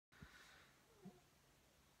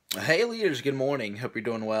Hey leaders, good morning. Hope you're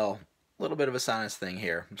doing well. A little bit of a sinus thing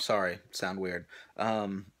here. I'm sorry, sound weird. A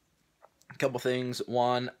couple things.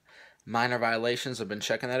 One, minor violations. I've been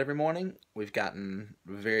checking that every morning. We've gotten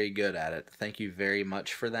very good at it. Thank you very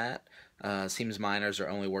much for that. Seems minors are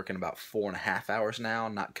only working about 4.5 hours now,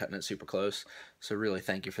 not cutting it super close. So really,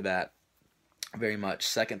 thank you for that very much.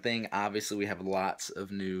 Second thing, obviously we have lots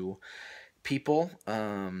of new people.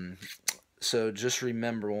 So just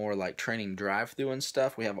remember when we're like training drive-through and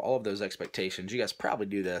stuff, we have all of those expectations. You guys probably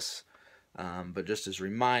do this, but just as a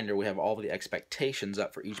reminder, we have all of the expectations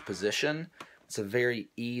up for each position. It's a very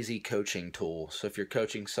easy coaching tool. So if you're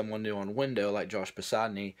coaching someone new on window like Josh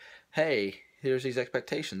Posadny, hey, here's these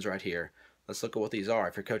expectations right here. Let's look at what these are.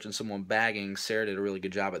 If you're coaching someone bagging, Sarah did a really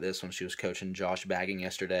good job at this when she was coaching Josh bagging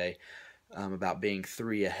yesterday, about being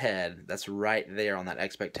 3 ahead. That's right there on that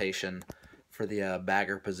expectation for the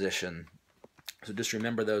bagger position. So just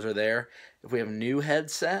remember those are there. If we have new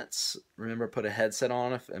headsets, remember put a headset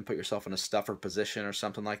on and put yourself in a stuffer position or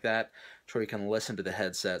something like that, to where you can listen to the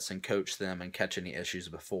headsets and coach them and catch any issues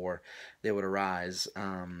before they would arise.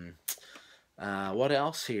 What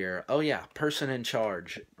else here? Oh yeah, person in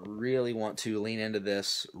charge. Really want to lean into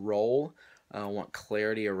this role. Want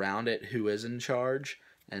clarity around it. Who is in charge?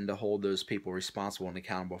 And to hold those people responsible and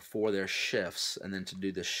accountable for their shifts, and then to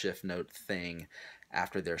do the shift note thing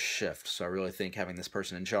after their shift. So I really think having this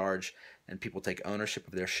person in charge and people take ownership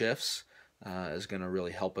of their shifts is going to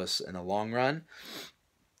really help us in the long run.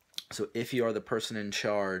 So if you are the person in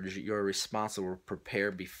charge, you're responsible to prepare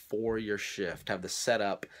before your shift, have the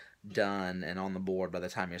setup done and on the board by the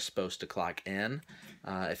time you're supposed to clock in.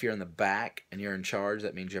 If you're in the back and you're in charge,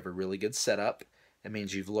 that means you have a really good setup. It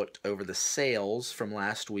means you've looked over the sales from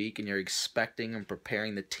last week and you're expecting and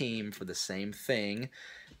preparing the team for the same thing.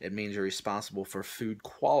 It means you're responsible for food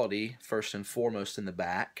quality first and foremost in the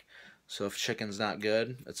back. So if chicken's not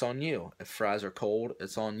good, it's on you. If fries are cold,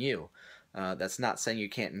 it's on you. That's not saying you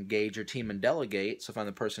can't engage your team and delegate. So if I'm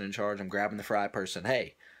the person in charge, I'm grabbing the fry person.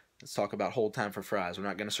 Hey, let's talk about hold time for fries. We're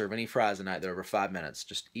not going to serve any fries tonight. They're over 5 minutes.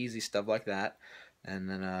 Just easy stuff like that. And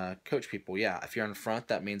then coach people. Yeah, if you're in front,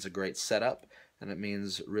 that means a great setup, and it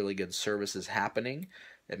means really good service is happening.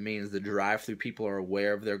 It means the drive-through people are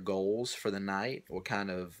aware of their goals for the night, what kind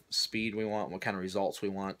of speed we want, what kind of results we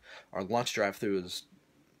want. Our lunch drive-through is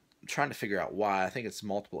trying to figure out why. I think it's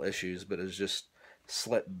multiple issues, but it's just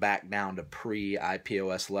slipped back down to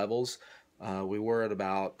pre-IPOS levels. We were at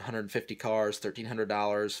about 150 cars, $1,300,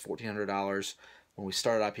 $1,400. When we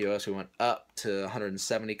started IPOS, we went up to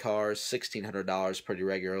 170 cars, $1,600 pretty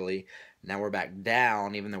regularly. Now we're back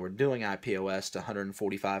down, even though we're doing IPOS, to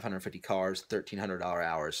 145, 150 cars, $1,300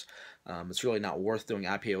 hours. It's really not worth doing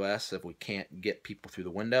IPOS if we can't get people through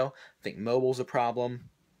the window. I think mobile's a problem.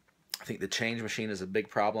 I think the change machine is a big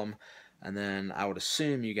problem. And then I would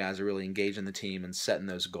assume you guys are really engaging the team and setting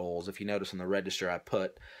those goals. If you notice on the register, I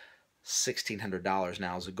put $1,600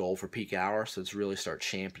 now as a goal for peak hour. So it's really start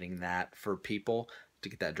championing that for people to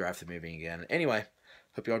get that drive through moving again. Anyway,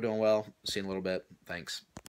 hope you all doing well. See you in a little bit. Thanks.